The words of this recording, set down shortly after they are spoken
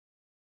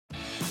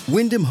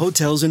Wyndham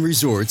Hotels and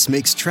Resorts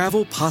makes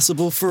travel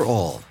possible for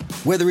all.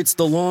 Whether it's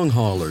the long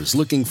haulers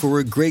looking for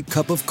a great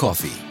cup of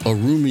coffee, a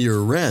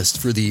roomier rest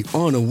for the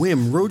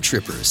on-a-whim road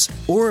trippers,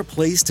 or a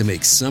place to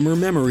make summer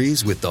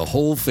memories with the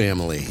whole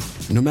family.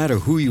 No matter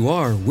who you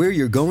are, where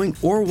you're going,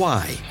 or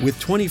why, with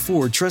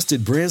 24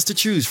 trusted brands to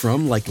choose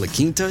from like La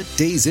Quinta,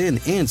 Days Inn,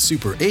 and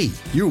Super 8,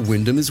 your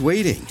Wyndham is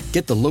waiting.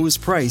 Get the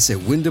lowest price at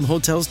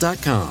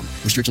WyndhamHotels.com.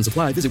 Restrictions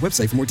apply. Visit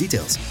website for more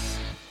details.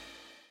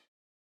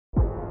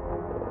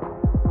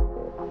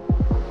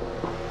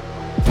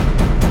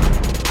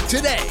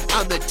 Today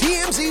on the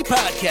TMZ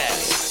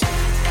Podcast.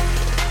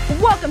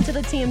 Welcome to the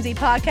TMZ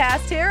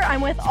Podcast here.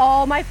 I'm with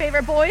all my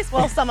favorite boys.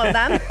 Well, some of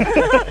them.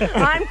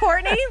 I'm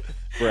Courtney.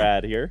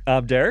 Brad here.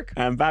 I'm Derek.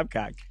 I'm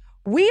Babcock.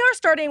 We are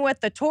starting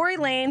with the Tory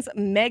Lanez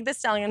Meg Thee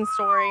Stallion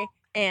story,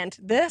 and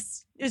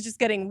this is just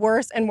getting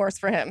worse and worse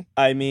for him.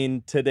 I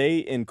mean, today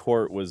in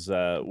court was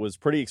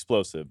pretty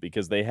explosive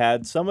because they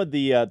had some of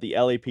the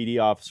LAPD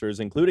officers,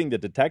 including the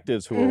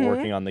detectives who were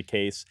working on the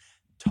case,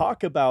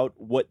 talk about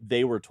what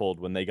they were told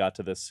when they got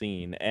to the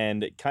scene.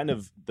 And kind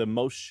of the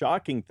most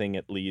shocking thing,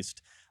 at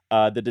least,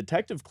 the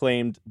detective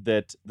claimed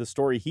that the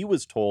story he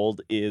was told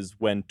is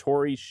when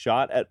Tory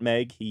shot at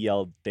Meg, he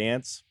yelled,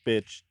 "Dance,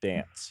 bitch,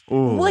 dance."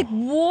 Ooh. Like,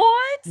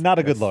 what? Not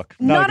a good look.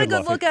 Not a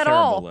good look at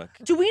all. Look.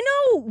 Do we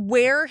know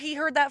where he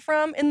heard that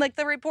from in, like,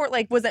 the report?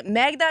 Like, was it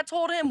Meg that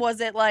told him? Was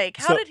it, like,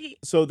 how did he?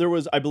 So there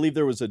was, I believe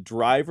there was a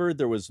driver,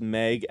 there was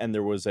Meg, and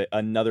there was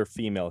another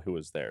female who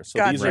was there. So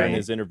Gotcha. these are in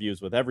his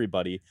interviews with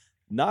everybody.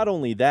 Not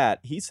only that,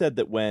 he said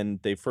that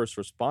when they first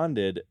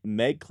responded,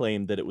 Meg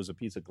claimed that it was a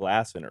piece of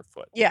glass in her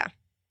foot. Yeah.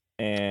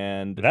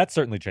 And That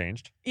certainly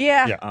changed.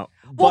 Yeah. Yeah.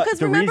 Well, because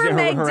the remember, reason-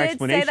 Meg her did say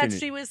explanation that is-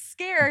 she was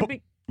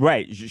scared.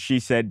 Right. She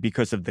said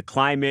because of the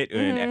climate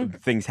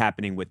and things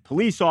happening with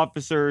police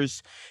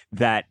officers,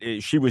 that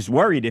she was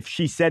worried if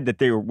she said that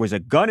there was a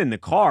gun in the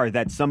car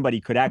that somebody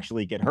could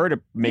actually get hurt.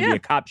 Or maybe a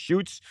cop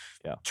shoots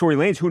Tory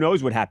Lanez. Who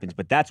knows what happens?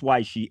 But that's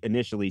why she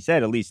initially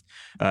said, at least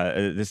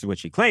this is what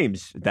she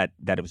claims, that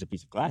it was a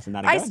piece of glass and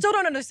not a gun. I still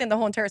don't understand the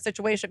whole entire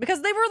situation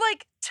because they were,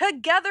 like,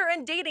 together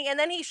and dating, and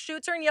then he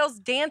shoots her and yells,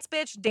 "Dance,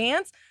 bitch,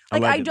 dance."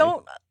 Like, Allegedly. I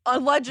don't,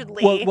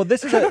 allegedly. Well,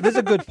 this is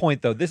a good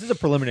point, though. This is a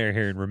preliminary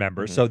hearing,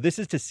 remember. So this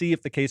is to see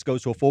if the case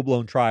goes to a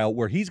full-blown trial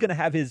where he's going to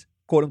have his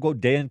quote-unquote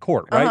day in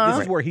court, right?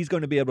 This is where he's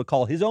going to be able to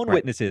call his own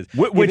witnesses.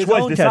 Which give his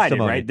was own decided,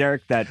 testimony. right,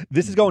 Derek? That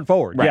This is going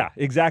forward. Right. Yeah,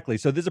 exactly.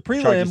 So there's a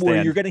prelim Charges where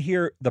stand. you're going to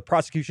hear the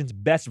prosecution's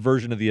best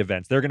version of the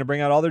events. They're going to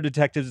bring out all their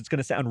detectives. It's going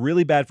to sound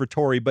really bad for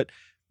Tory, but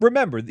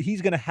remember,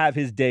 he's going to have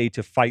his day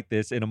to fight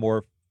this in a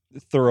more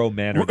thorough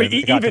manner. Than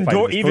it got to fight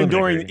in this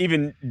preliminary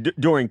hearing.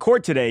 during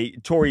court today,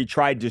 Tory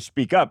tried to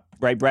speak up,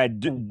 right,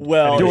 Brad?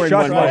 well, he was during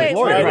shot one by moment. his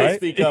lawyer, tried to right?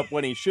 speak up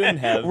when he shouldn't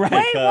have. Right. Wait,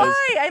 because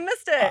why? I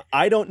missed it.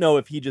 I don't know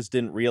if he just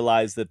didn't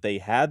realize that they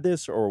had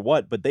this or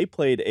what, but they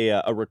played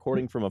a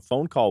recording from a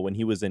phone call when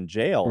he was in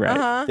jail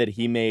Right. that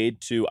he made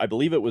to, I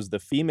believe it was the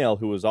female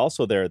who was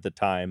also there at the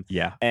time.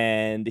 Yeah.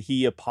 And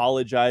he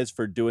apologized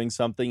for doing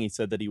something. He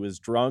said that he was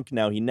drunk.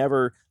 Now, he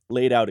never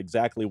laid out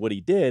exactly what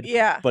he did.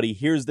 Yeah. But he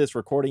hears this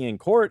recording in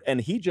court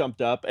and he jumped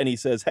up and he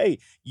says, "Hey,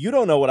 you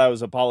don't know what I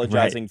was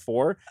apologizing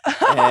for."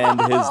 And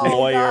his Oh,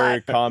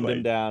 lawyer God. calmed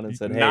him down and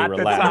said, "Hey, Not the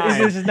relax."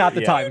 time. This is not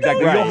the Yeah. time.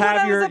 Exactly. Right.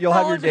 You'll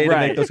have your day to make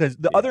Right. those kinds.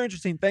 The other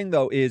interesting thing,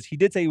 though, is he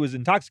did say he was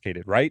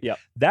intoxicated, right? Yep.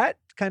 That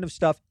kind of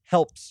stuff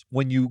helps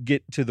when you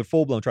get to the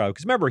full-blown trial.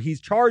 Because remember, he's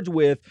charged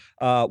with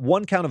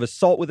one count of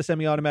assault with a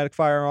semi-automatic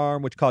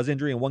firearm, which caused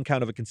injury, and one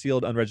count of a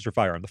concealed unregistered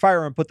firearm. The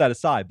firearm, put that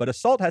aside. But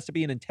assault has to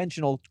be an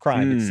intentional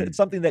crime. It's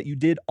something that you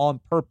did on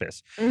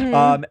purpose.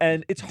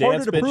 And it's harder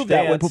Dance, to bitch, prove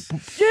that when... dance.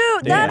 Dude,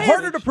 that Dance. is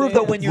Harder to prove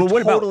that when you're Well,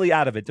 what about- totally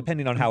out of it,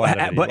 depending on how out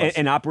of it he was.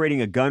 And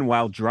operating a gun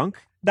while drunk?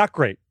 Not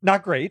great.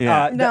 Not great.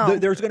 Yeah. No.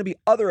 There's going to be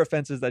other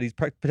offenses that he's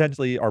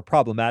potentially are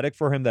problematic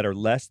for him that are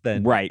less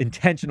than Right.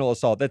 intentional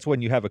assault. That's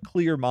when you have a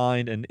clear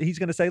mind, and he's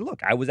going to say,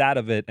 "Look, I was out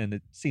of it," and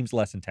it seems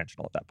less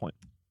intentional at that point.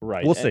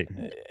 Right. We'll see.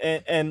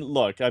 And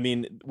look, I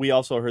mean, we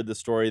also heard the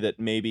story that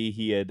maybe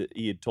he had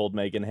told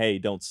Megan, "Hey,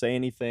 don't say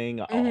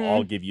anything.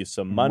 I'll give you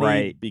some money,"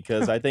 Right.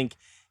 because I think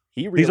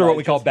he realized These are what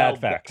we call just bad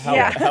how- facts. How,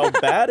 Yeah. how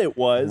bad it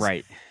was.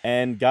 Right.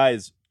 And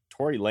guys,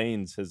 Tory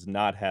Lanez has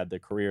not had the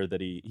career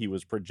that he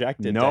was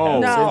projected No. to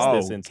have since Oh,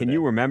 this incident. Can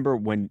you remember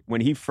when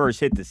he first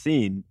hit the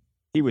scene?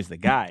 He was the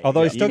guy.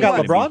 Although he's He still was got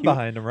gonna be LeBron huge.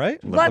 behind him, right?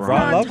 Let's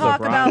LeBron. not talk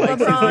about likes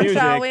his LeBron, music,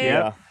 shall we?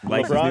 Yeah.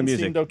 Likes his new LeBron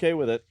music. seemed okay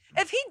with it.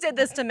 If he did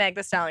this to Meg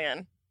Thee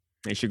Stallion,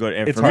 He should go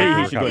to, It's for me, hard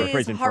he to should go to recover.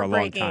 prison for a long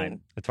Heartbreaking.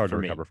 time. It's hard to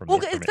For me. recover from well,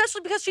 this. for me.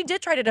 especially because she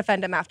did try to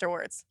defend him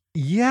afterwards.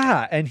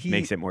 Yeah, and he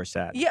Makes it more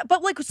sad. Yeah,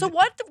 but, like, so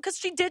what? Because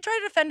she did try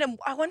to defend him.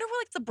 I wonder what,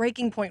 like, the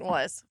breaking point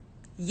was.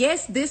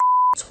 Yes, this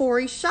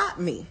Tory shot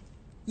me.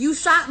 You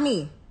shot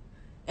me.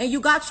 And you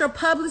got your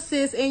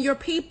publicists and your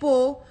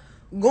people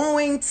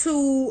going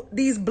to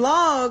these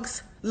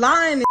blogs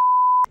lying and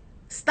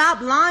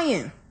Stop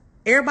lying.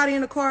 Everybody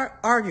in the car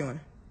arguing.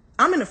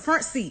 I'm in the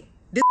front seat.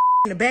 This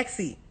in the back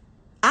seat.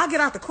 I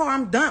get out the car.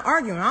 I'm done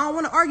arguing. I don't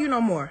want to argue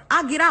no more.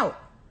 I get out.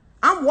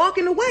 I'm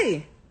walking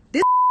away.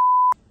 This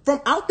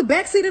from out the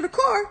back seat of the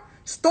car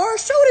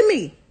starts shooting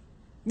me.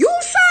 You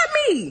shot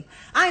free.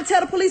 I ain't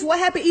tell the police what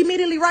happened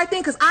immediately right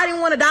then because I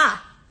didn't want to die.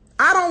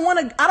 I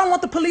don't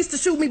want the police to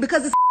shoot me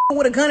because it's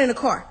with a gun in the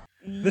car.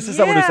 This is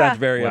someone who sounds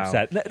very Wow.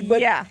 upset.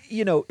 But, Yeah.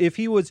 you know, if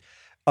he was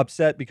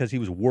upset because he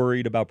was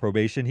worried about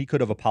probation, he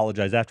could have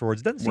apologized afterwards.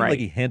 It doesn't seem like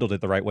he handled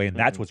it the right way, and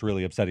that's what's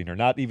really upsetting her.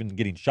 Not even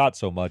getting shot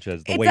so much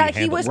as the It's way that he he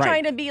handled was it.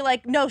 trying to be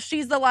like, no,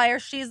 she's the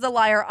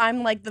liar.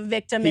 I'm like the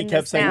victim He in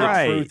kept this saying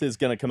now. the truth is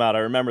going to come out. I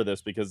remember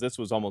this because this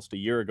was almost a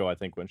year ago, I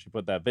think, when she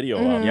put that video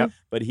up. Yep.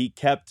 But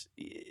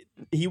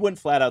he wouldn't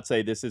flat out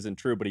say this isn't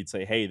true, but he'd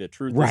say, hey, the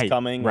truth is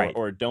coming,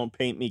 or don't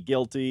paint me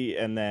guilty,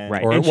 and then...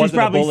 Right. Or And it she's wasn't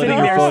a probably bullet in sitting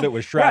your there, foot, it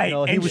was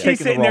shrapnel. Right. He And was she's taking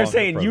the sitting there wrong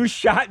saying, approach. you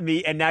shot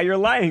me, and now you're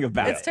lying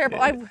about It's it.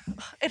 terrible.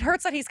 It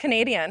hurts that he's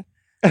Canadian.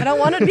 I don't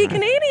want him to be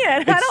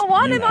Canadian. I don't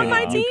want him on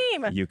my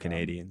team. You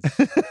Canadians.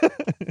 Well,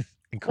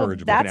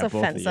 Incorrigible. that's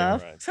Looking at both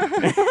of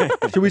you.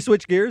 offensive. Should we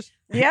switch gears?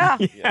 Yeah.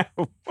 Yeah.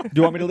 Do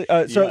you want me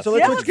to? So let's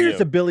Yes. switch gears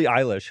to Billie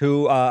Eilish,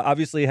 who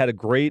obviously had a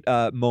great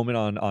moment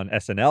on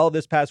SNL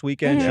this past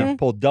weekend. She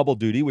pulled double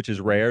duty, which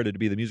is rare to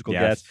be the musical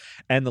guest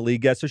and the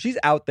lead guest. So she's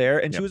out there,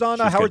 and she was on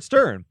she's Howard good.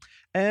 Stern.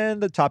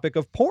 And the topic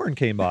of porn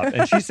came up,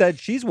 and she said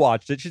she's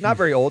watched it. She's not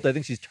very old. I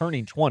think she's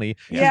turning 20.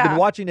 She's been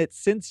watching it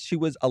since she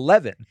was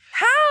 11.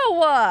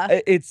 How?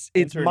 It's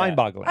Internet.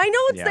 mind-boggling. I know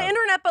it's the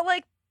internet, but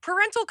like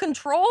parental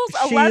controls.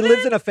 She 11?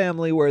 lives in a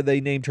family where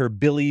they named her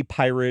Billie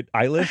Pirate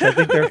Eilish. I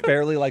think they're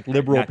fairly like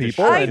liberal Not to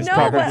people. I and know,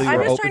 probably but I'm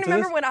were just open trying to this.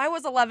 remember when I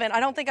was 11.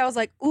 I don't think I was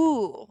like,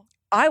 ooh,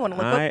 I want to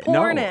look what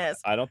porn no. is.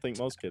 I don't think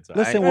most kids are.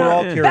 Listen, we're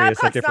all curious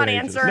Babcock's at different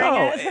not ages. answering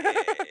No,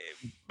 it.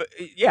 but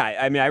yeah,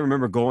 I mean, I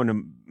remember going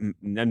to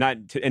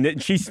and then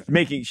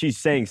she's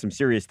saying some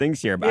serious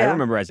things here, but I Yeah.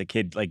 remember as a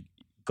kid, like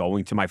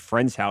going to my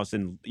friend's house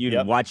and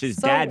watch his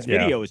So dad's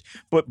weird. videos.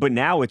 But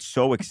now it's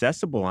so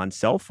accessible on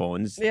cell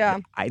phones. Yeah.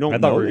 I don't. I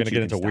thought know we were that going to you get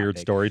can into stop weird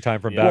it. story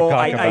time from Well,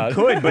 Babcock. I about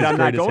could, but his I'm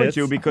not greatest going hits.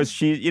 to because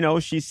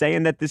she's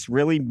saying that this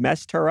really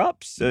messed her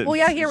up. So Well,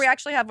 yeah, here we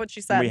actually have what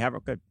she said. we have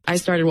good. I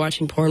started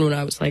watching porn when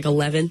I was like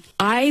 11.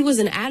 I was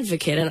an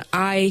advocate and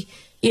I,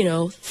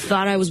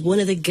 thought I was one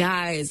of the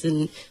guys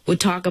and would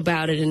talk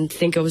about it and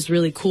think I was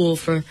really cool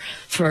for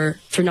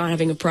not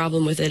having a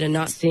problem with it and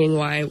not seeing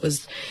why it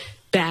was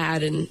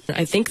bad. And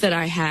I think that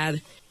I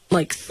had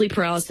like sleep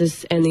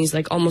paralysis and these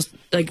like almost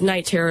like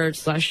night terror /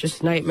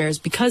 just nightmares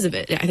because of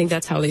it. I think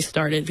that's how they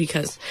started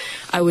because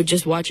I would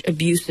just watch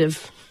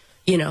abusive,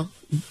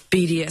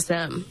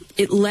 BDSM.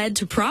 It led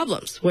to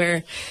problems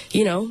where,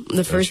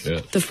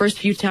 the first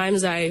few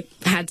times I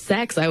had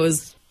sex, I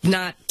was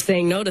not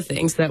saying no to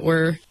things that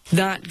were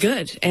not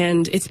good.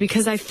 And it's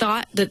because I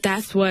thought that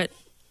that's what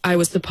I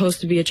was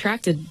supposed to be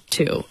attracted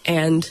to.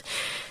 And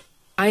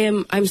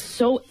I'm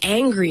so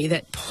angry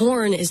that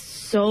porn is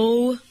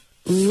so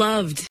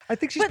loved. I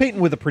think she's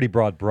painting with a pretty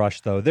broad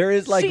brush, though. There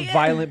is like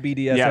violent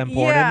BDSM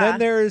porn, Yeah. and then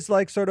there is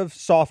like sort of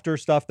softer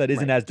stuff that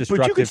isn't as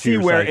destructive But you can to see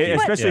your where, psyche.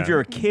 especially if Yeah. you're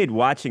a kid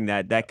watching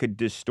that could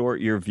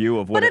distort your view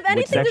of what, But if what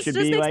anything, sex this should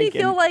just be makes like. me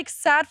feel and- like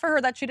sad for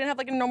her that she didn't have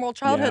like a normal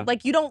childhood. Yeah.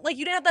 Like you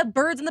didn't have the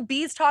birds and the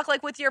bees talk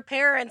like with your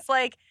parents.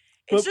 Like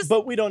it's just.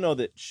 But we don't know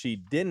that she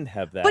didn't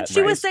have that. But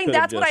she was This saying could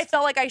have that's what I just-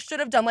 felt like I should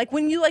have done. Like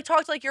when you like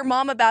talk to like your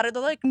mom about it,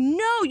 they're like,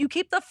 "No, you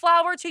keep the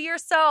flower to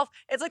yourself.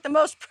 It's like the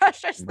most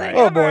precious thing."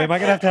 Oh ever. boy, am I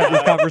gonna have to have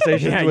these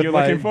conversations yeah, with you're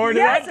my... looking forward to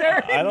Yes, that,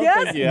 Derek? I don't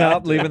Yes. think you have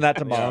Nope, to. leaving that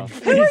to mom.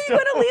 Who are you going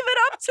to leave it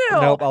up to?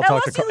 Nope, I'll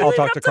talk to Unless you I'll leave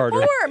talk it to up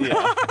Carter. Porn.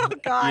 Yeah. Oh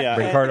God. Yeah.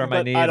 Bring Carter on my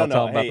But knee I and I'll don't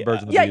tell know. him about Hey, the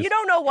birds and the Yeah, bees. you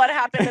don't know what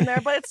happened in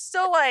there, but it's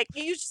still like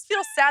you just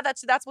feel sad that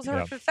that's what's her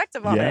Yeah.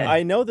 perspective on Yeah. it.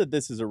 I know that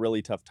this is a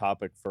really tough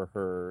topic for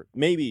her.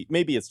 Maybe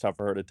it's tough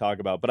for her to talk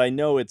about, but I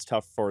know it's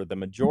tough for the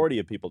majority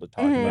of people to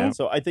talk about.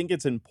 So I think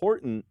it's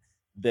important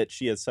that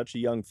she has such a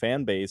young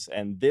fan base,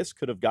 and this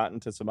could have gotten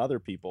to some other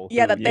people.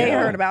 Yeah, who, that they you know,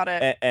 heard about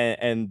it.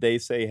 and they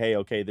say, hey,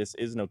 okay, this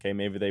isn't okay.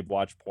 Maybe they've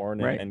watched porn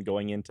and, Right. and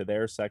going into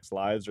their sex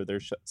lives or their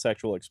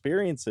sexual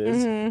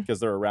experiences because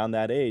they're around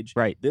that age.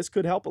 Right. This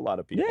could help a lot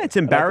of people. Yeah, it's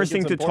And I think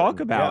embarrassing it's to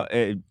talk important. about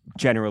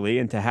generally,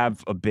 and to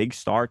have a big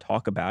star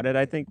talk about it.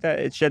 I think that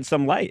it sheds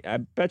some light. I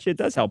bet you it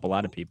does help a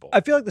lot of people.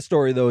 I feel like the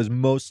story though is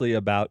mostly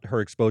about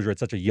her exposure at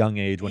such a young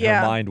age when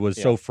Yeah. her mind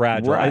was so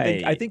fragile.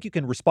 I Right. think you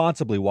can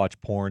responsibly watch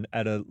porn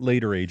at a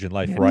later age in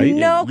life, right?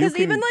 No, You because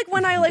can- even like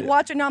when I like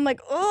watch it now, I'm like,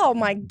 oh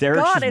my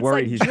Derek's God, just it's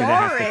worried like he's going to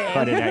have to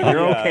cut it jarring. out.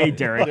 You're Yeah. okay,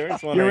 Derek.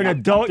 Derek's You're an wondering-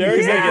 adult. You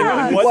Derek's can make it.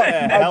 thinking, what the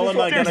hell am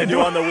I going to do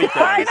on the weekend?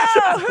 I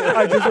know.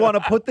 I just want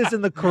to put this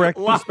in the correct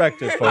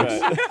perspective, folks.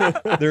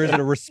 There is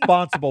a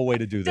responsible way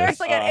to do this. Derek's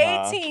like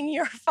at 18,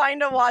 you're fine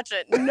to watch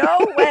it. No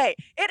way.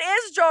 It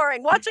is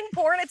jarring. Watching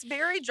porn, it's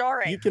very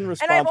jarring. You can And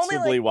I've only,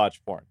 responsibly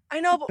watch porn. I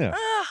know, but Yeah.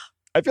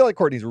 I feel like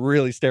Courtney's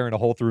really staring a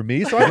hole through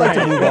me, so I'd like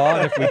to move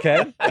on if we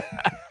can. oh,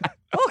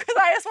 because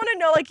I just want to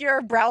know like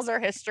your browser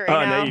history Oh,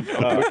 now. no, you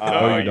don't.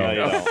 Oh, you yeah,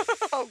 don't.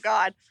 Oh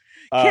God.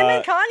 Kim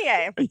and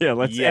Kanye. Yeah,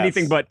 let's Yes.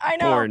 anything but I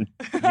know. porn.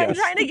 I'm Yes.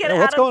 trying to get Yeah, it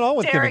what's out going of on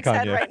with Kim and Derek's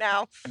head Kanye? right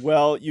now.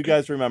 Well, you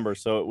guys remember,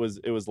 so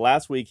it was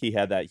last week he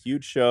had that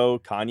huge show,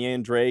 Kanye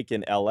and Drake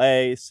in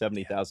LA,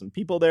 70,000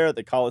 people there at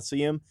the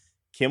Coliseum.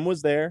 Kim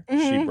was there. She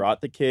Mhm. brought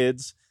the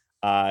kids.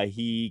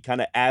 He kind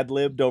of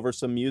ad-libbed over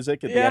some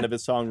music at the Yeah. end of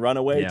his song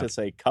Runaway Yeah. to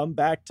say, come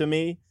back to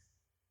me.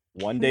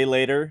 One day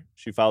later,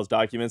 she files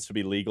documents to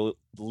be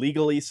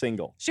legally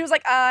single. She was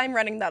like, I'm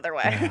running the other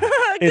way.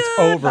 It's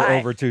Goodbye.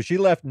 over too. She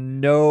left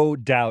no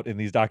doubt in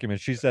these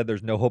documents. She said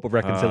there's no hope of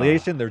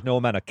reconciliation. There's no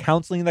amount of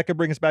counseling that could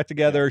bring us back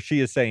together. She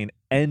is saying,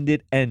 end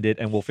it,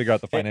 and we'll figure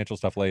out the financial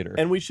stuff later.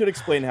 And we should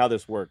explain how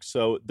this works.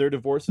 So their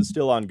divorce is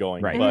still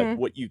ongoing, Right. but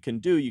what you can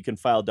do, you can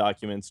file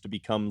documents to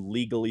become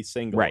legally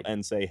single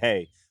and say,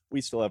 hey,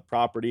 we still have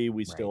property,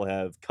 we still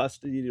have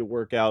custody to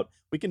work out.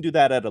 We can do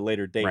that at a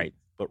later date. Right.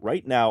 But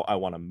right now, I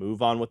want to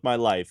move on with my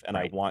life, and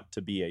I want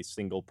to be a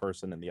single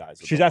person in the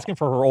eyes of She's the law. asking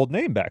for her old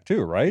name back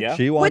too, right? Yeah.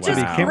 She wants Which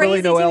to is be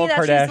Kimberly crazy Noel to me that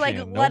Kardashian. she's like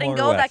no letting more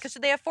go of that West. because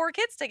they have 4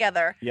 kids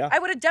together. Yeah. I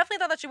would have definitely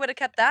thought that she would have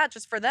kept that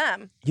just for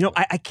them. You know,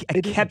 I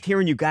kept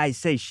hearing you guys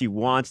say she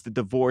wants the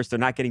divorce. They're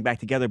not getting back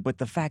together. But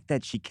the fact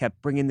that she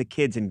kept bringing the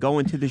kids and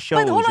going to the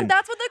shows. But hold on, and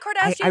that's what the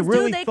Kardashians I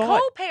really do. They thought-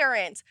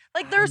 co-parent.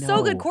 Like they're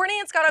so good. know. Kourtney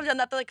and Scott have done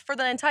that like for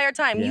the entire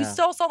time. You Yeah.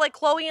 still saw like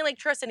Khloe and like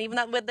Tristan, even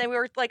that when they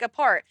were like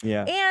apart.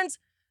 Yeah. And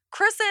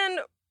Kris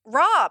and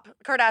Rob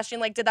Kardashian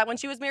like did that when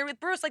she was married with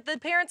Bruce. Like the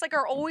parents like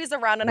are always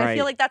around, and I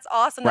feel Right. like that's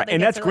awesome. Right, That they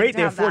and get that's to, great. Like,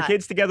 They have 4 that.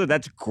 kids together.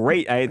 That's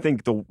great. I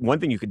think the one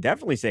thing you could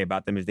definitely say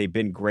about them is they've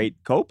been great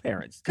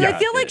co-parents. Because I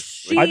feel like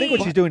she. I think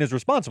what she's doing is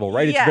responsible,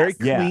 right? It's very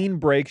Yes. clean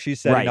break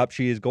she's setting Right. up.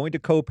 She is going to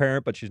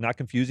co-parent, but she's not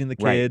confusing the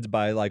Right. kids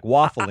by like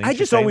waffling. I She's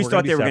just saying always we're gonna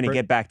thought be they were going to separate.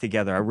 get back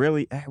together. I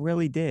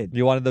really did.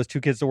 You wanted those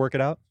 2 kids to work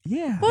it out?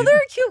 Yeah. Well, they're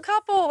a cute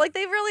couple. Like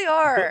they really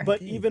are.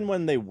 But even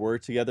when they were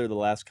together the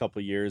last couple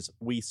of years,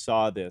 we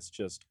saw this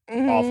just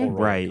Mhm. awful roller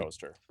Right.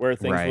 coaster where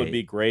things would Right.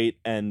 be great,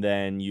 and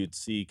then you'd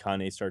see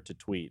Kanye start to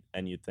tweet,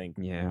 and you'd think,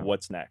 Yeah.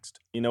 what's next?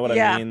 You know what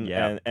Yeah. I mean?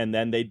 Yeah. And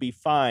then they'd be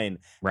fine,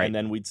 Right. and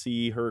then we'd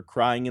see her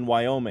crying in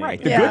Wyoming. Right.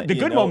 and, The Yeah. good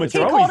you know, moments he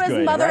are called always his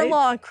good,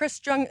 mother-in-law Chris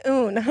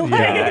Jong-un.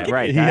 Yeah,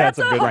 right. He had That's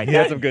some good. all. He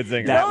had some good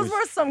singers. That Those was-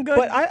 were some good.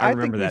 But I think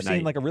remember we've that seen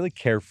night. like a really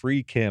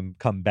carefree Kim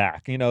come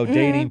back. You know,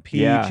 dating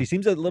Pete. Yeah. She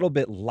seems a little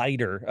bit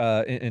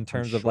lighter in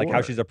terms of like how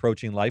sure. she's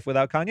approaching life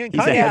without Kanye. And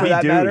He's a Kanye, heavy for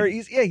that dude. matter,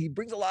 he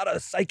brings a lot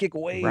of psychic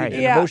weight Right.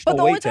 and yeah, emotional but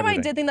the weight only to time I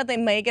everything. did think that they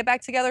may get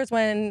back together is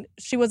when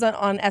she was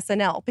on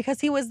SNL because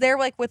he was there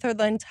like with her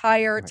the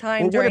entire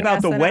time. Well, what during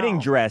about the SNL. wedding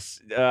dress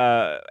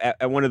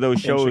at one of those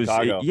In shows?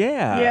 Chicago.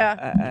 Yeah.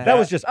 Yeah. That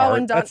was just Oh, art.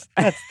 and Don-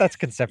 That's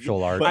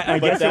conceptual art. But, I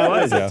but guess it that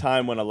was was, a yeah.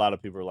 time when a lot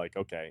of people were like,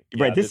 okay,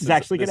 Right, this is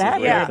actually this gonna is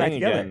happen. real Yeah. thing Back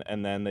together. again.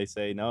 And then they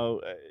say,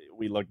 no,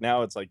 we look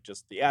now, it's like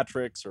just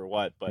theatrics or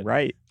what. But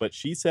Right. But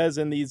she says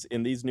in these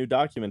new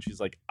documents, she's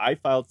like, I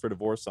filed for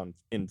divorce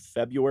in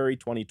February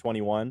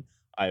 2021.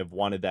 I have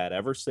wanted that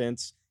ever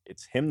since.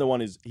 It's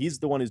he's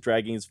the one who's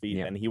dragging his feet,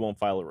 Yeah. and he won't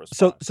file a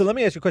response. So let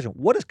me ask you a question.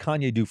 What does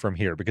Kanye do from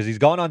here? Because he's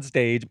gone on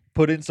stage,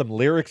 put in some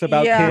lyrics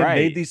about Yeah. Kim, Right.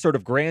 made these sort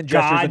of grand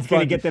gestures. in God's going to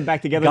front. get them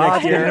back together God's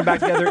next getting year. them back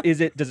together.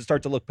 Does it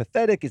start to look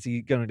pathetic? Is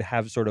he going to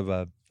have sort of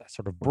a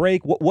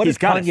break? What He's does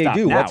gotta Kanye stop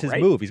do? now, What's his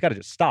right? move? He's got to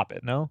just stop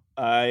it. No.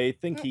 I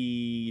think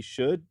he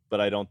should, but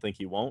I don't think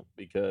he won't,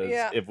 because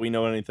Yeah. if we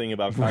know anything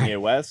about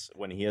Kanye West,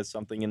 when he has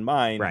something in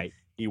mind, Right.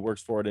 he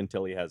works for it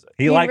until he has it.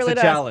 He likes really a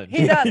does. challenge.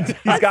 He does.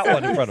 He's got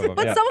one in front of him.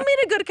 But yeah. someone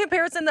made a good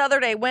comparison the other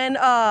day when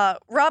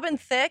Robin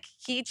Thicke,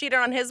 he cheated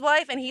on his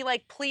wife and he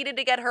like pleaded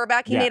to get her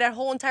back. He Yeah. made a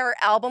whole entire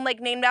album like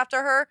named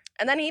after her,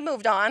 and then he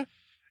moved on.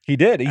 He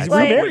did. He's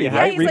Like, remarried, yeah,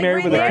 right? he's, like,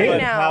 Remarried with a remarried kid.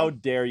 But now. how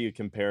dare you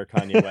compare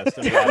Kanye West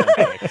and Robin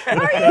Thicke?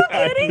 Are you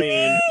kidding I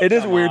mean, It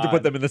is come weird to on.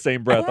 put them in the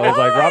same breath. I was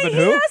like, Why? Robin He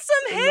who? has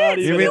some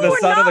hits. You mean the are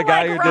son of the not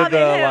guy like who did Robin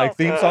the Hill. like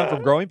theme song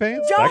from Growing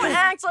Pains? That Don't guy?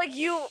 act like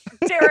you,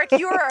 Derek.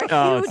 You are a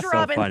Oh, huge it's so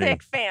Robin funny.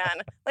 Thicke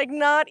fan. Like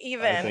not I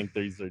even. think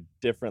these are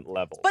different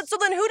levels. But so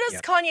then who does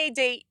Kanye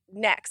date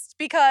next?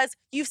 Because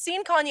you've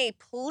seen Kanye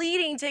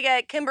pleading to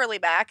get Kimberly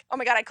back. Oh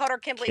my God, I called her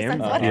Kimberly. Kim?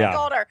 Since what Yeah. I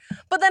called her.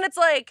 But then it's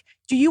like,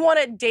 do you want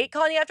to date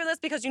Kanye after this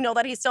because you know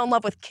that he's still in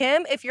love with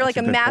Kim? If you're That's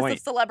like a a good massive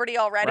point. celebrity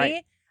already.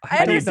 Right. I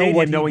How do you understand. date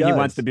what him he knowing he does.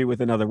 wants to be with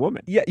another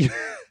woman? Yeah.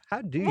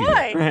 How do you?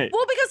 Why? Right.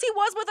 Well, because he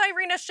was with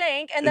Irina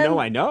Shayk, and then No,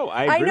 I know.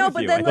 I I agree know, with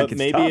but you. then, I like- think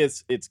But it's maybe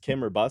tough. it's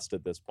Kim or bust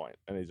at this point,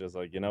 and he's just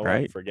like, you know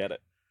Right. what, forget it.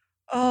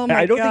 oh my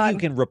I don't God.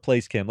 think you can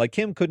replace Kim. Like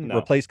Kim couldn't No.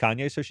 replace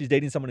Kanye, so she's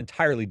dating someone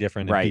entirely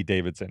different in Right. Pete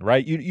Davidson,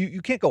 right?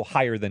 You can't go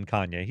higher than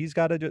Kanye. He's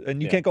got to,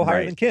 and you Yeah. can't go higher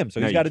Right. than Kim. So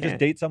No, he's you got to just can't.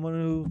 date someone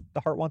who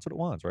the heart wants what it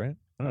wants, right?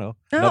 I don't know.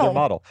 No. Another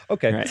model.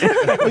 Okay. Right.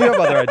 Well, you have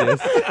other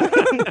ideas.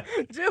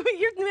 Dude,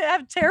 you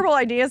have terrible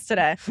ideas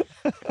today.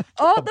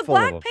 Oh, the Full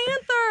of Black them.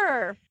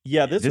 Panther.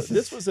 Yeah, this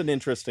This was an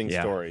interesting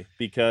yeah. story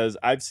because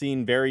I've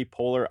seen very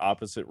polar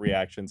opposite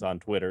reactions on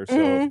Twitter. So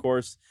Mhm. of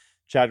course,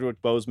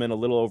 Chadwick Boseman, a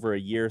little over a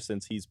year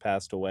since he's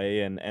passed away,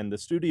 and the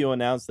studio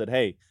announced that,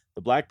 hey,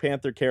 the Black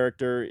Panther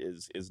character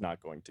is not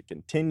going to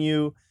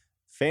continue.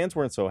 Fans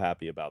weren't so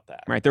happy about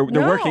that. Right. They're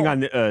working No. on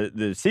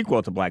the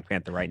sequel to Black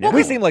Panther right now. Well,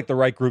 we seem like the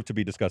right group to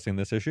be discussing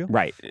this issue.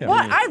 right.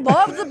 What? I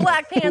love the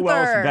Black Panther. Who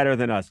else better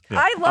than us?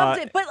 I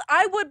loved it, but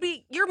I would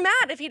be. You're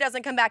mad if he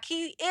doesn't come back.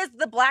 He is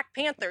the Black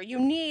Panther. You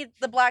need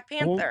the Black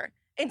Panther.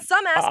 In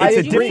some I aspects,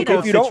 It's a you agree. need difficult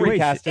If him. you don't situation.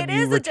 recast him, It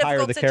you is a retire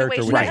difficult the character,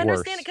 situation. which I is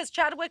understand it worse. because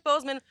Chadwick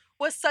Boseman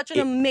was such an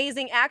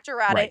amazing actor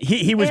at Right. it.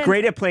 He was And-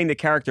 great at playing the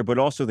character, but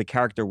also the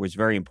character was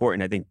very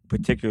important. I think,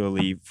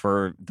 particularly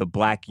for the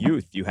Black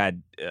youth, you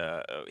had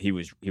he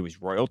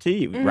was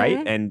royalty,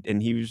 right?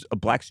 And he was a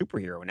black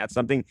superhero, and that's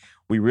something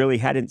we really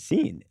hadn't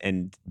seen.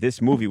 And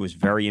this movie was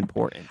very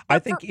important. I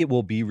think it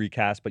will be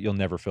recast, but you'll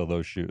never fill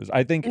those shoes.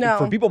 I think No.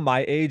 for people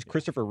my age,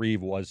 Christopher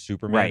Reeve was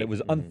Superman. Right. It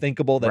was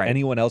unthinkable that Right.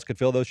 anyone else could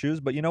fill those shoes.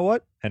 But you know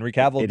what? Henry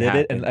Cavill It did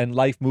it, happened. and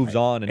life moves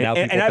on. And now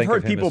people I've think heard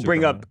of him people as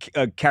bring Superman.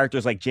 up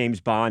characters like James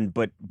Bond,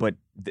 but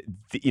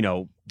you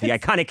know, the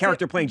iconic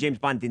character playing James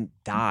Bond didn't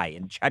die,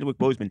 and Chadwick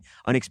Boseman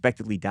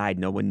unexpectedly died.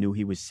 No one knew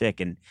he was sick,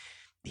 and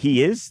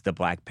he is the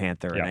Black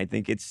Panther. And I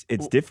think it's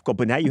difficult.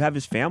 But now you have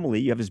his family,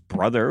 you have his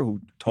brother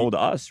who told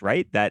us,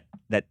 right, that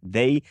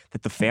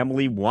the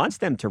family wants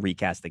them to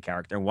recast the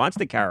character and wants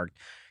the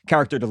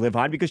character to live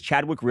on, because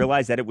Chadwick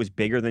realized that it was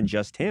bigger than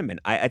just him. And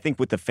I think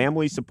with the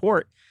family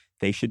support,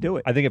 they should do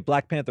it. I think if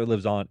Black Panther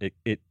lives on,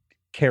 it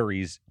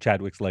carries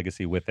Chadwick's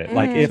legacy with it.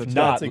 Like, if That's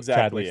not,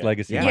 exactly Chadwick's it.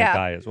 legacy Yeah. might Yeah.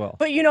 die as well.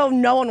 But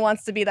no one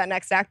wants to be that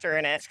next actor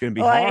in it. It's going to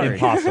be Like- hard.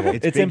 Impossible. It's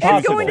big impossible.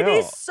 It's going to be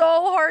fill. so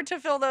hard to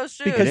fill those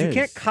shoes. Because It you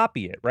can't is.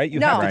 copy it, right? You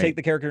No. have to Right. take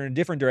the character in a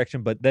different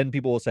direction, but then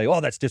people will say,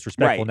 "Oh, that's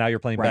disrespectful." Right. Now you're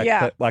playing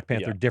Right. Black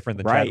Panther Yeah. different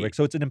than Right. Chadwick,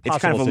 so it's an kind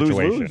impossible of a lose-lose.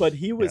 situation. But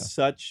he was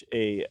such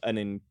an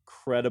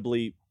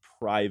incredibly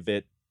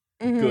private,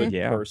 good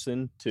Yeah.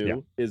 person too.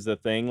 Yeah. Is the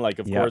thing. Like,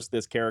 of Yeah. course,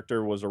 this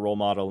character was a role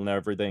model and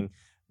everything.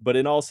 But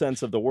in all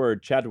sense of the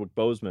word, Chadwick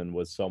Boseman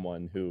was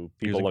someone who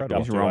He was people looked incredible.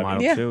 up He's a to. role I mean,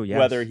 model Yeah. too. Yes.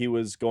 whether he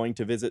was going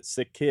to visit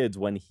sick kids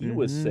when he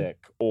was sick,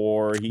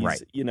 or he's,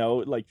 Right.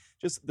 like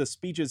just the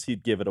speeches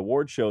he'd give at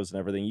award shows and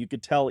everything, you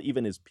could tell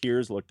even his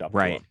peers looked up to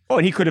Right. him. Oh,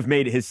 and he could have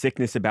made his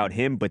sickness about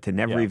him, but to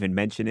never Yeah. even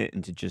mention it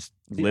and to just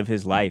live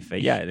his life.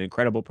 Yeah, an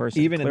incredible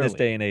person. Even in this clearly.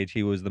 day and age,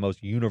 he was the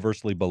most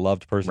universally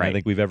beloved person I Right.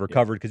 think we've ever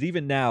covered. Because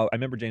even now, I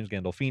remember James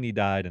Gandolfini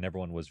died, and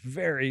everyone was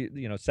very,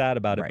 sad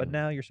about it. Right. But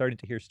now you're starting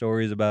to hear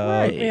stories about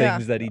Right. things Yeah.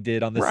 that he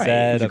did on the Right.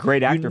 set. He's a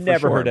great actor You for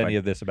never sure, heard any but-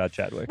 of this about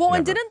Chadwick. Well,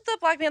 and Never. didn't the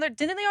Black Panther,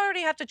 didn't they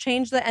already have to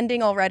change the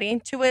ending already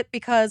to it?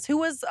 Because who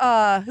was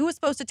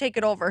supposed to take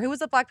it over? Who was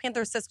the Black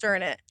Panther's sister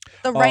in it?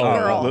 The Wright Oh,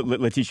 girl.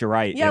 Letitia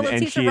Wright. Yeah, and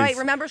Letitia she Wright. is-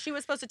 Remember, she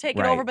was supposed to take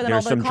it Right. over, but then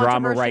there's all the some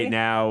drama controversy. right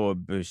now.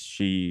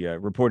 She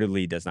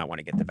reportedly does not want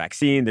to get the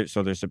vaccine.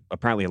 So there's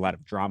apparently a lot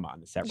of drama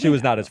on the set. She right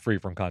was now. not as free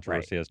from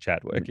controversy as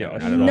Chadwick. No, you know,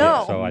 not at all.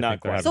 No. So I Not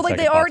think they're quite. having So like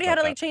they second already thoughts had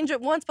to about like change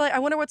it once, but I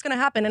wonder what's going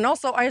to happen. And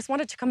also, I just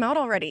want it to come out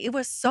already. It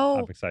was that. so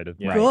I'm excited.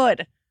 Yeah.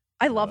 good.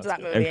 I loved that's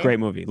that good. movie. A great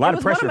movie. A lot It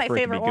of was one of pressure my for it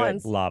to be favorite good.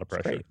 ones. A lot of It's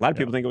pressure. great. A lot of Yeah.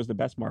 people think it was the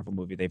best Marvel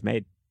movie they've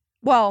made.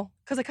 Well,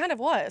 because it kind of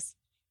was.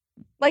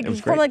 Like It was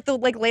from great. like the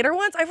later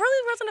ones, I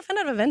really wasn't a fan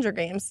of Avenger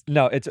games.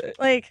 No, it's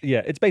Like,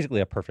 yeah, it's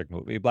basically a perfect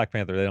movie. Black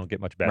Panther, they don't get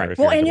much better. Right. if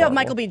well, you're and into you have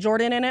Marvel. Michael B.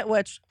 Jordan in it,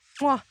 which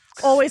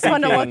always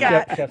fun to look Speaking-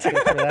 at. Chef's kiss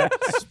for that.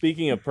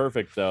 Speaking of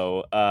perfect,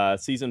 though,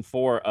 season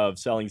 4 of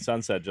Selling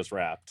Sunset just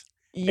wrapped.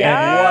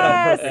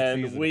 Yes. perfect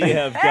And season. we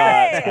have got.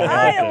 Hey,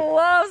 I I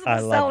love I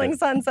the loved Selling it.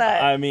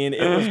 Sunset. I mean,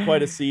 it was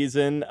quite a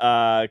season.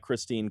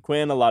 Christine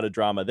Quinn, a lot of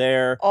drama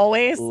there.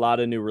 Always. A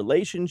lot of new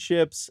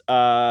relationships.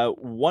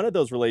 One of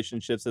those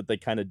relationships that they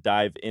kind of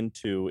dive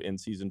into in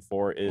season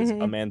 4 is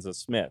Mhm. Amanda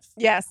Smith.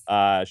 Yes.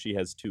 She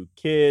has 2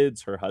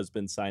 kids. Her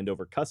husband signed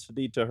over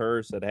custody to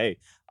her, said, "Hey,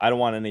 I don't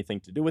want anything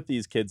to do with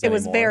these kids It anymore."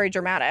 was very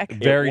dramatic.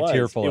 It Very was.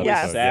 tearful It was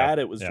episode, sad.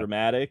 yeah. It was Yeah.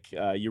 dramatic.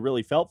 You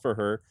really felt for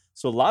her.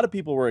 So a lot of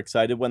people were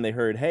excited when they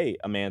heard, "Hey,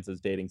 Amanda's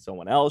dating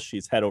someone else.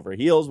 She's head over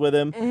heels with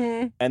him."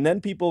 hmm And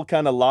then people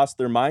kind of lost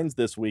their minds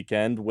this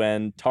weekend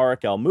when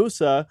Tariq El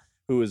Moussa,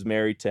 who is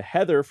married to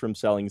Heather from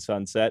Selling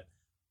Sunset,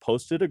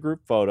 posted a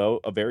group photo,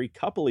 a very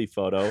coupley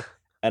photo,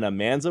 and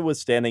Amanda was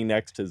standing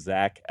next to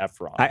Zac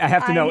Efron. I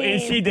have to I know, mean-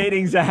 is she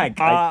dating Zach?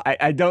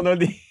 I don't know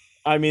the.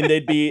 I mean,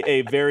 they'd be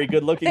a very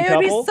good-looking It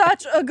would couple. be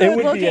such a It good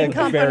would be a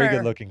looking very couple.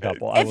 good looking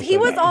couple. I If will he say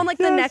was that. on like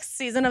the next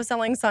season of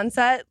Selling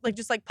Sunset, like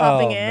just like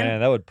popping oh, in. man,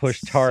 that would push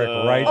Tariq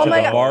So- right Oh to my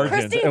the god, margins.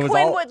 Christine It was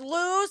Quinn all, would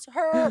lose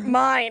her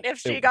mind if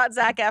she got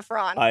Zac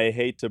Efron. I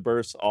hate to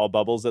burst all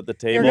bubbles at the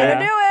You're table. gonna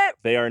do it.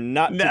 They are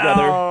not No.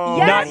 together.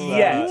 Yes, Not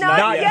yet.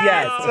 Not yet.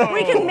 yet.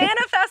 We can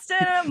manifest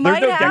it. It There's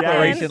might no happen.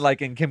 declaration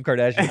like in Kim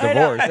Kardashian's I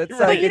know. divorce. It's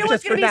But like, you know it's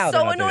what's just gonna for be now, they're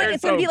so not annoying? together.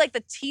 It's gonna be like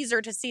the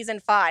teaser to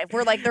season 5,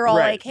 where like they're all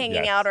Right. like hanging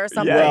Yes. out or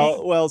something.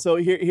 Well, so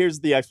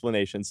here's the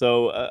explanation.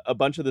 So a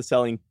bunch of the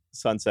Selling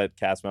Sunset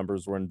cast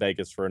members were in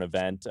Vegas for an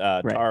event.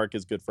 Tariq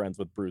is good friends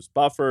with Bruce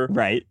Buffer.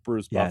 Right.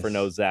 Bruce Yes. Buffer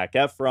knows Zac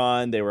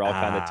Efron. They were all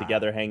kind Ah. of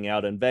together hanging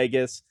out in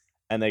Vegas,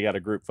 and they got a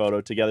group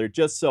photo together.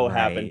 Just so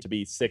happened Right. to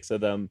be 6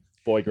 of them,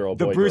 boy, girl,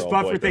 The boy, Bruce girl,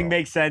 Buffer boy, thing girl.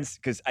 makes sense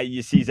because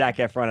you see Zach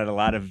Efron at a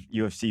lot of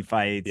UFC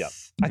fights. Yeah.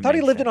 I It thought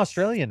he makes lived in sense.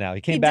 Australia now.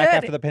 He came He back did.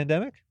 after the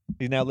pandemic.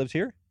 He now lives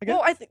here again.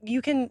 Well, I think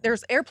you can.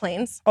 There's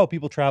airplanes. Oh,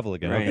 people travel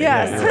again. Right. Okay,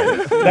 Yes. yeah, you're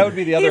right. That would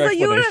be the other He's a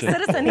U.S.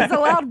 explanation. citizen. He's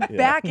allowed Yeah.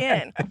 back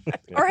in.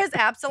 Are his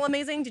abs still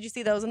amazing? Did you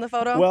see those in the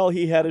photo? Well,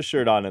 he had his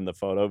shirt on in the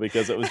photo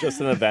because it was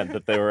just an event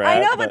that they were I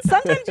at. know, but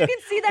sometimes you can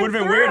see them Would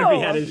have been through. weird if he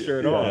had his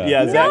shirt on.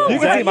 Yeah, No, Zac, You can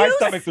see Zac- my you-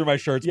 stomach through my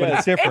shirts, but Yeah.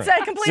 it's different.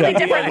 It's a completely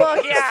different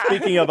look. Yeah.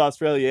 Speaking of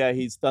Australia, yeah,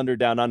 he's Thunder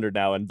Down Under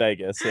now in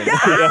Vegas. And, Yeah,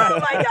 oh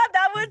my god,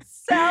 that would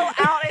sell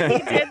out if he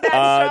did that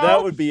show.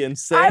 That would be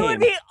insane. I would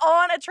be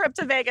on a trip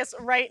to Vegas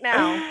right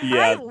now. Yeah,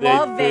 I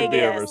love they'd be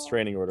a Vegas.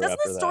 restraining order Doesn't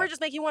after the story that.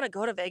 just make you want to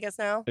go to Vegas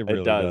now? It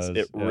really does. It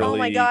yeah. really, Oh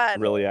my God.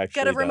 really actually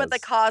Get a room at the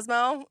does.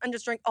 Cosmo and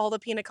just drink all the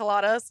pina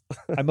coladas.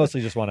 I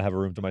mostly just want to have a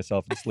room to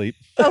myself and sleep.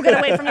 Oh, get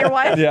away from your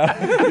wife?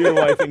 Yeah. Your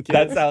wife and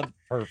That kids. sounds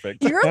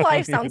perfect. Your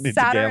life You sounds need to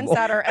sadder and gamble.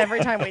 sadder every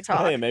time we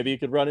talk. Hey, maybe you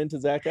could run into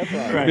Zac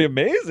Efron. It'd be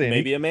amazing.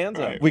 Maybe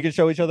Amanda. We can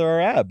show each other our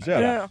abs. Yeah.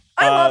 Yeah.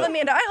 I love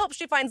Amanda. I hope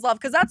she finds love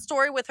because that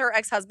story with her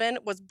ex-husband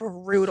was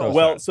brutal.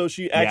 Well, so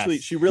she actually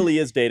Yes. she really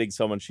is dating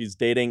someone. She's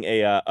dating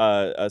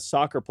a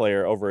soccer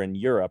player over in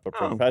Europe, a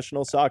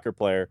professional soccer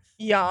player.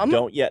 Yum.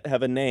 Don't yet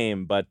have a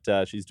name, but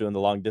she's doing the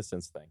long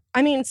distance thing.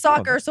 I mean,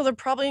 soccer, so they're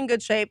probably in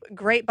good shape.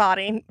 Great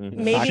body.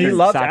 Maybe She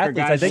loves Soccer athletes.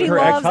 I guys. think She her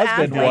loves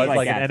ex-husband athletes. was Like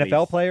like an athletes.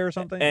 NFL player or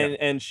something.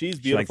 And she's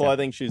likes beautiful. that. I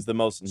think she's the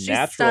most She's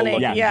natural stunning.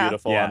 looking Yeah.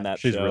 beautiful Yeah. on that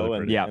She's show. really and,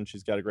 pretty. Yeah. and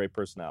she's got a great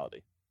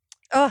personality.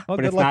 Oh, Well, But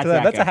good it's luck not to that.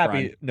 Zac That's a Efron.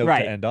 happy note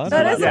Right. to end on.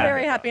 that I is love a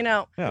very happy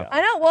note. Yeah.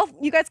 I know. Well,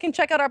 you guys can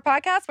check out our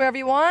podcast wherever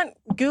you want.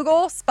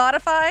 Google,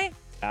 Spotify,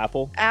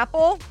 Apple.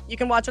 Apple. You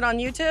can watch it on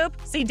YouTube.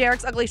 See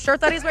Derek's ugly shirt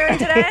that he's wearing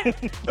today.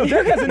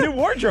 Derek has a new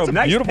wardrobe.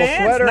 Nice beautiful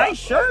pants, sweater. nice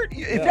shirt. If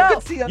you No.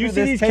 could see under You see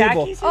this these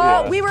table. khakis?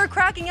 Oh, Yeah. we were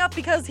cracking up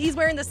because he's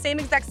wearing the same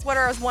exact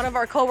sweater as one of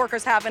our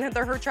coworkers have, and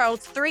her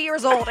child's 3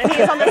 years old, and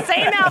he's on the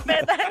same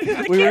outfit that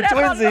the We were kid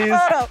had on the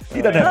twinsies. photo.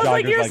 He doesn't have I was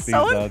like, joggers you're like these,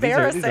 so though. These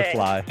are embarrassing.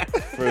 fly.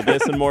 For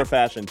this and more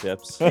fashion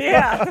tips.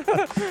 Yeah.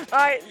 All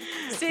right.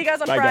 See you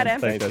guys on Bye, Friday.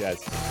 guys. Thanks,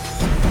 guys.